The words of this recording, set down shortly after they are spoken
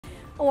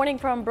A warning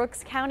from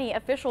Brooks County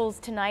officials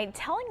tonight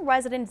telling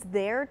residents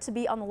there to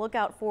be on the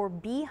lookout for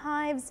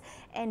beehives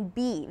and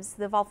bees.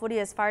 The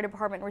Falfurrias Fire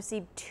Department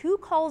received 2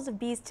 calls of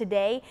bees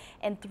today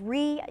and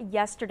 3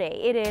 yesterday.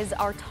 It is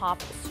our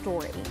top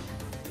story.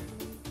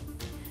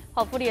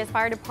 Falfurrias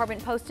Fire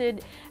Department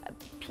posted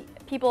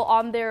people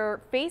on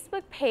their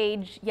Facebook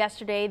page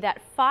yesterday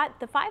that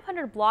the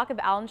 500 block of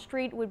Allen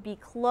Street would be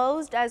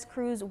closed as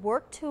crews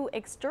work to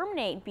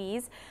exterminate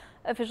bees.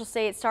 Officials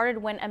say it started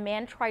when a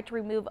man tried to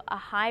remove a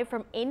hive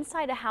from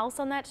inside a house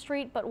on that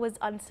street but was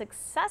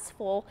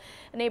unsuccessful.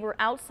 A neighbor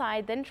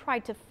outside then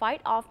tried to fight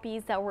off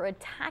bees that were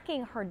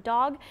attacking her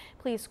dog.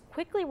 Police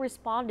quickly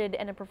responded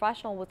and a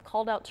professional was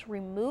called out to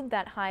remove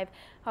that hive.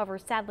 However,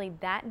 sadly,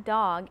 that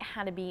dog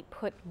had to be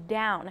put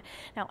down.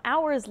 Now,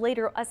 hours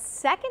later, a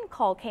second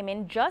call came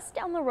in just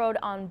down the road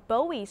on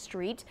Bowie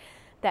Street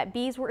that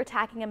bees were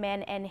attacking a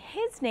man and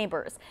his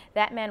neighbors.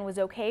 That man was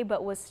okay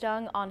but was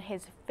stung on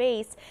his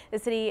face. The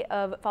city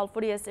of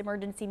Falfurrias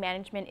Emergency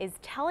Management is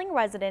telling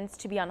residents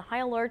to be on high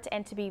alert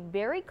and to be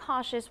very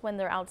cautious when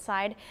they're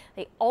outside.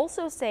 They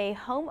also say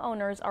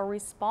homeowners are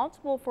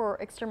responsible for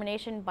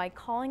extermination by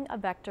calling a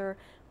vector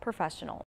professional.